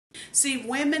See,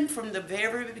 women from the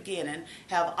very beginning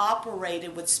have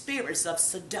operated with spirits of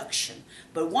seduction.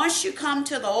 But once you come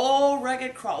to the old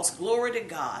rugged cross, glory to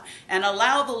God, and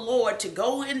allow the Lord to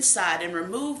go inside and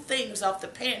remove things off the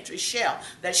pantry shelf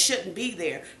that shouldn't be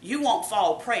there, you won't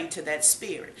fall prey to that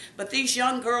spirit. But these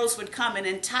young girls would come and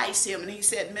entice him, and he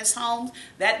said, Miss Holmes,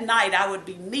 that night I would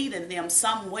be meeting them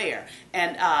somewhere,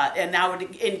 and I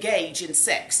would engage in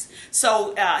sex.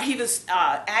 So he was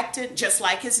acting just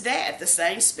like his dad. The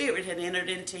same spirit had entered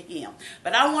into him.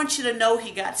 But I want you to know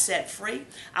he got set free.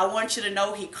 I want you to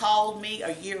know he called me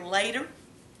a year later.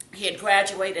 He had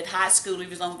graduated high school. He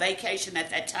was on vacation at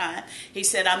that time. He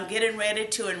said, I'm getting ready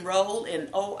to enroll in,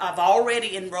 I've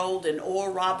already enrolled in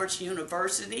Oral Roberts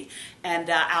University, and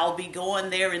I'll be going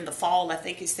there in the fall, I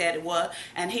think he said it was.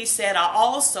 And he said, I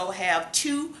also have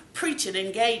 2 preaching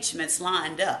engagements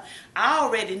lined up. I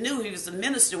already knew he was a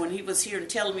minister when he was here and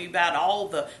telling me about all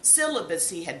the syllabus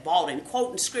he had bought and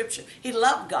quoting scripture. He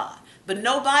loved God. But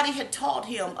nobody had taught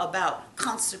him about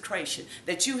consecration,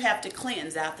 that you have to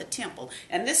cleanse out the temple.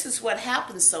 And this is what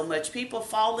happens so much. People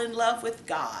fall in love with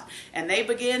God, and they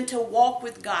begin to walk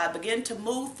with God, begin to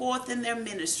move forth in their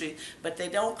ministry, but they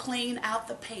don't clean out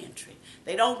the pantry.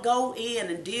 They don't go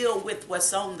in and deal with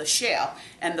what's on the shelf.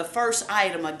 And the first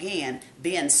item, again,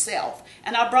 being self.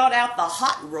 And I brought out the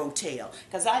hot rotel,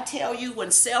 because I tell you,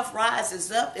 when self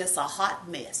rises up, it's a hot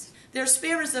mess. There are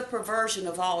spirits of perversion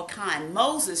of all kind.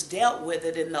 Moses dealt with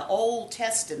it in the Old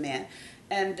Testament,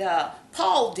 and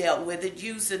Paul dealt with it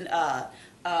using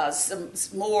some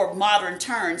more modern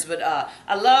terms, but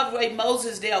I love the way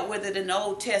Moses dealt with it in the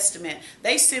Old Testament.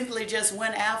 They simply just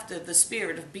went after the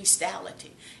spirit of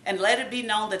bestiality and let it be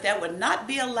known that that would not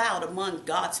be allowed among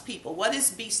God's people. What is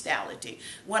bestiality?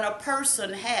 When a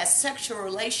person has sexual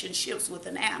relationships with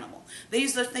an animal.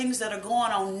 These are things that are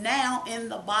going on now in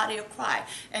the body of Christ.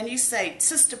 And you say,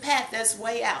 Sister Pat, that's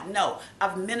way out. No,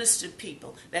 I've ministered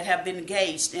people that have been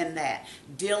engaged in that,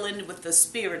 dealing with the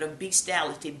spirit of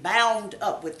bestiality, bound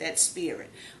up with that spirit.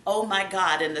 Oh my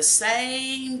God, and the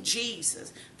same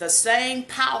Jesus, the same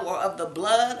power of the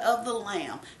blood of the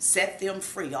Lamb set them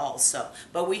free also.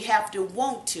 But we have to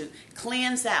want to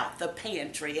cleanse out the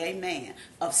pantry, amen,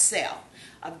 of self.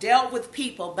 I've dealt with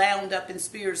people bound up in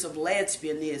spirits of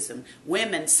lesbianism,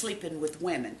 women sleeping with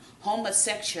women,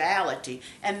 homosexuality,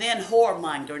 and then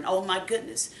whoremongering. Oh my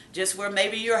goodness, just where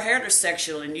maybe you're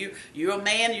heterosexual and you're a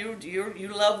man, you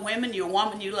love women, you're a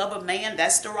woman, you love a man.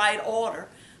 That's the right order.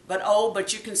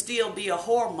 But you can still be a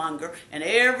whoremonger, and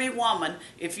every woman,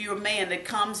 if you're a man that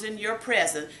comes in your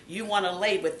presence, you want to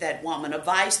lay with that woman, or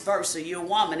vice versa. You're a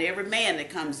woman, every man that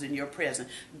comes in your presence.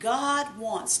 God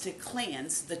wants to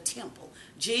cleanse the temple.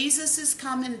 Jesus is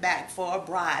coming back for a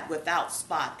bride without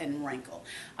spot and wrinkle.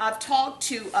 I've talked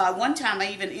to, one time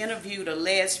I even interviewed a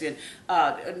lesbian,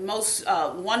 most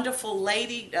wonderful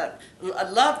lady. I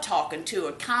love talking to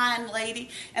her, kind lady.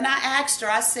 And I asked her,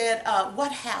 I said,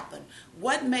 what happened?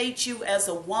 What made you as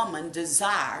a woman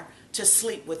desire to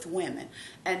sleep with women?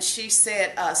 And she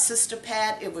said, Sister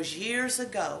Pat, it was years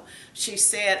ago. She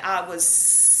said,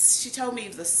 she told me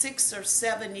he was 6 or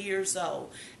 7 years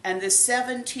old, and this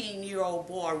 17-year-old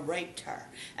boy raped her.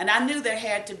 And I knew there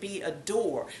had to be a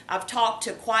door. I've talked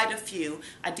to quite a few.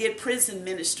 I did prison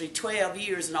ministry 12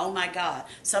 years, and oh my God,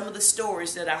 some of the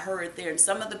stories that I heard there and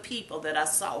some of the people that I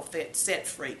saw set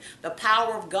free. The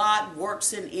power of God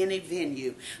works in any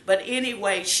venue. But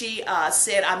anyway, she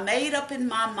said, I made up in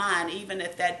my mind, even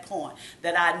at that point,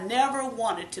 that I never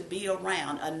wanted to be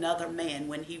around another man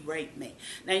when he raped me.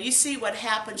 Now you see what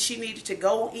happened. She needed to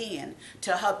go in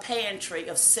to her pantry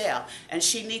of self, and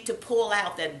she needed to pull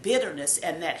out that bitterness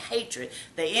and that hatred.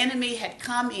 The enemy had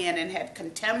come in and had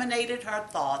contaminated her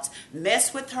thoughts,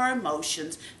 messed with her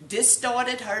emotions,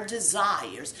 distorted her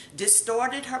desires,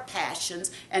 distorted her passions,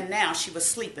 and now she was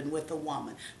sleeping with a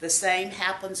woman. The same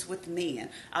happens with men.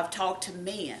 I've talked to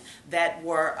men that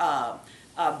were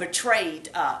betrayed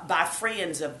by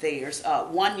friends of theirs.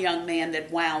 One young man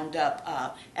that wound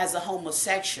up as a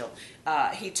homosexual,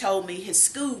 he told me his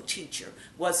school teacher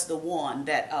was the one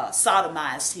that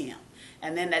sodomized him.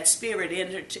 And then that spirit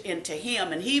entered into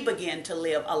him, and he began to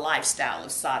live a lifestyle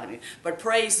of sodomy. But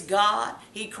praise God,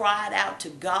 he cried out to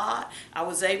God. I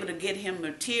was able to get him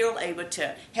material, able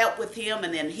to help with him,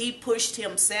 and then he pushed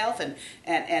himself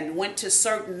and went to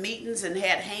certain meetings and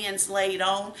had hands laid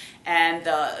on. And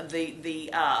the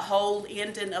whole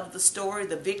ending of the story,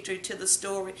 the victory to the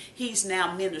story, he's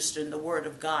now ministering the word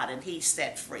of God, and he's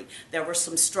set free. There were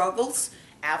some struggles,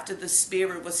 after the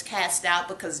spirit was cast out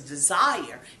because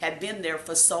desire had been there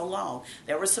for so long.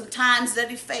 There were some times that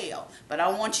he fell, but I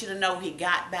want you to know he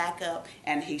got back up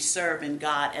and he's serving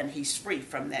God and he's free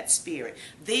from that spirit.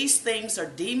 These things are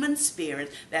demon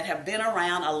spirits that have been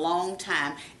around a long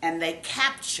time, and they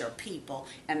capture people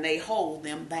and they hold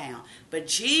them bound. But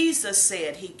Jesus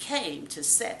said he came to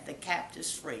set the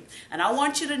captives free. And I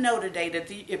want you to know today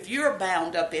that if you're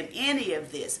bound up in any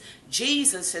of this,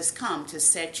 Jesus has come to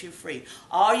set you free.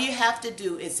 All you have to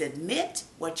do is admit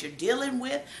what you're dealing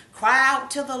with, cry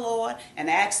out to the Lord, and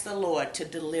ask the Lord to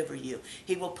deliver you.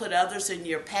 He will put others in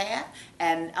your path,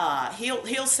 and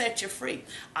he'll set you free.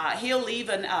 He'll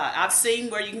even, I've seen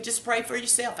where you can just pray for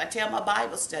yourself. I tell my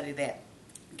Bible study that.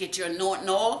 Get your anointing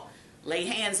oil, lay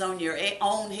hands on your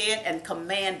own head, and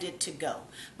command it to go.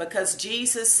 Because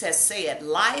Jesus has said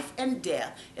life and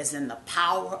death is in the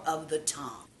power of the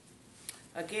tongue.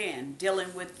 Again,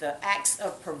 dealing with the acts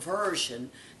of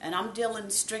perversion, and I'm dealing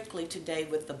strictly today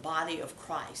with the body of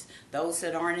Christ. Those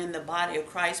that aren't in the body of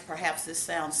Christ, perhaps this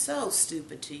sounds so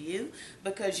stupid to you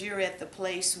because you're at the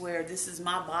place where this is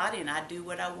my body and I do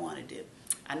what I want to do.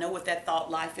 I know what that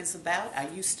thought life is about. I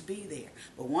used to be there.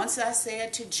 But once I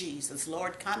said to Jesus,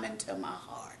 Lord, come into my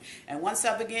heart. And once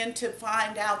I began to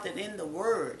find out that in the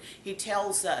Word, He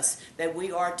tells us that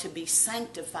we are to be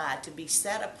sanctified, to be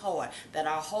set apart, that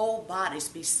our whole bodies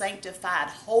be sanctified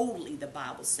wholly, the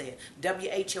Bible said.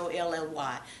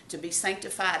 W-H-O-L-L-Y. To be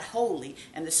sanctified wholly.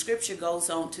 And the Scripture goes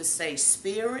on to say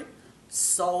spirit,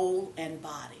 soul, and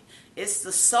body. It's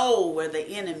the soul where the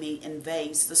enemy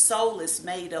invades. The soul is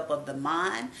made up of the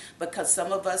mind, because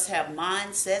some of us have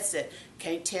mindsets that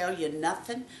can't tell you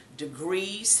nothing.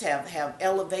 Degrees have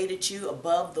elevated you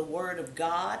above the Word of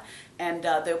God. And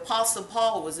the Apostle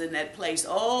Paul was in that place.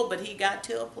 Oh, but he got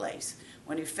to a place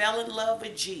when he fell in love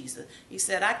with Jesus. He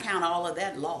said, I count all of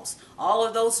that loss. All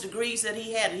of those degrees that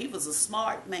he had, he was a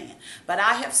smart man. But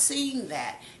I have seen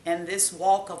that in this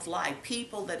walk of life.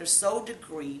 People that are so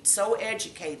degreed, so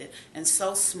educated, and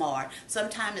so smart.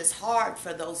 Sometimes it's hard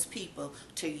for those people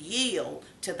to yield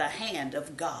to the hand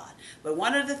of God. But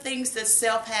one of the things that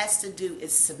self has to do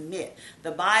is submit.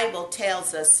 The Bible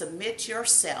tells us, submit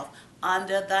yourself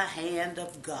under the hand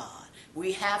of God.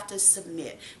 We have to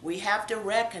submit. We have to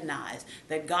recognize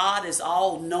that God is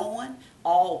all-knowing,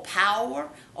 all-power.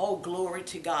 Oh, glory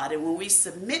to God. And when we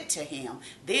submit to Him,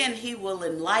 then He will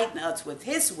enlighten us with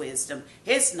His wisdom,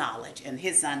 His knowledge, and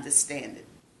His understanding.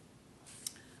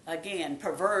 Again,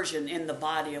 perversion in the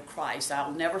body of Christ.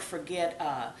 I'll never forget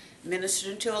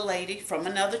ministering to a lady from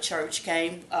another church,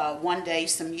 came one day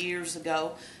some years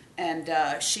ago, and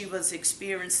she was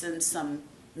experiencing some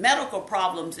medical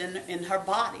problems in her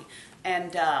body.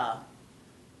 And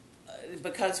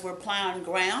because we're plowing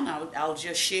ground, I'll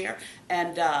just share.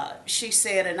 And she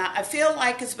said, and I feel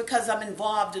like it's because I'm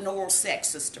involved in oral sex,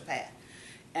 Sister Pat.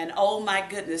 And oh my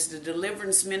goodness, the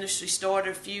deliverance ministry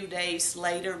started a few days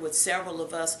later with several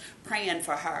of us praying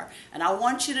for her. And I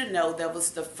want you to know that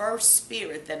was the first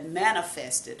spirit that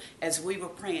manifested as we were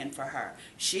praying for her.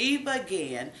 She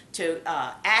began to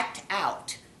act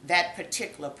out that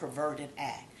particular perverted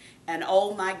act. And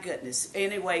oh my goodness.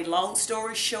 Anyway, long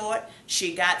story short,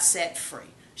 she got set free.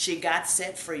 She got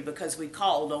set free because we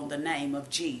called on the name of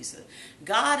Jesus.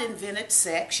 God invented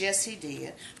sex, yes He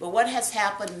did. But what has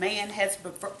happened, man has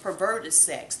perverted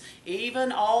sex.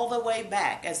 Even all the way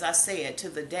back, as I said, to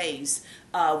the days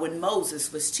when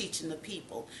Moses was teaching the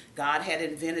people. God had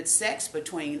invented sex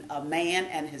between a man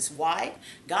and his wife.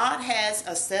 God has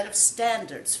a set of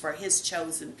standards for His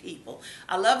chosen people.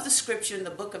 I love the scripture in the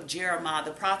book of Jeremiah.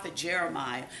 The prophet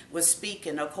Jeremiah was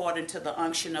speaking according to the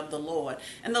unction of the Lord.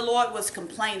 And the Lord was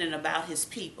complaining about His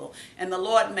people. And the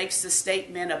Lord makes the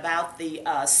statement about the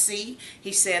sea.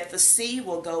 He said the sea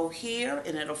will go here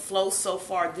and it'll flow so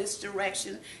far this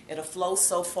direction. It'll flow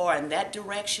so far in that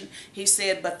direction. He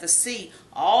said, but the sea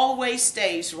always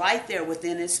stays right there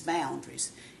within its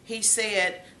boundaries. He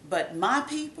said, but my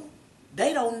people,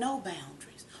 they don't know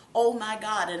boundaries. Oh my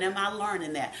God, and am I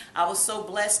learning that? I was so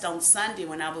blessed on Sunday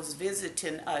when I was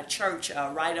visiting a church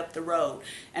right up the road.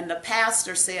 And the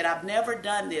pastor said, I've never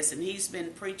done this, and he's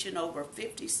been preaching over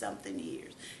 50-something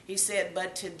years. He said,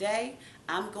 but today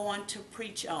I'm going to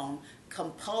preach on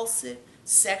compulsive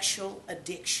sexual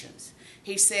addictions.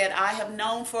 He said, I have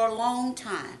known for a long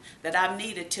time that I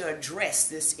needed to address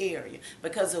this area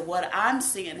because of what I'm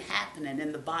seeing happening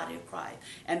in the body of Christ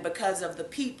and because of the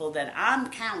people that I'm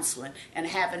counseling and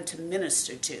having to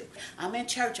minister to. I'm in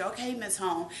church, okay, Miss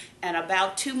Holmes. And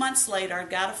about 2 months later, I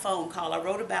got a phone call. I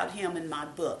wrote about him in my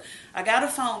book. I got a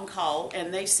phone call,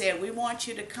 and they said, we want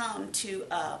you to come to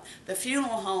the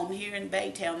funeral home here in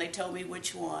Baytown. They told me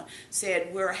which one.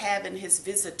 Said, we're having his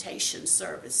visitation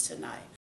service tonight.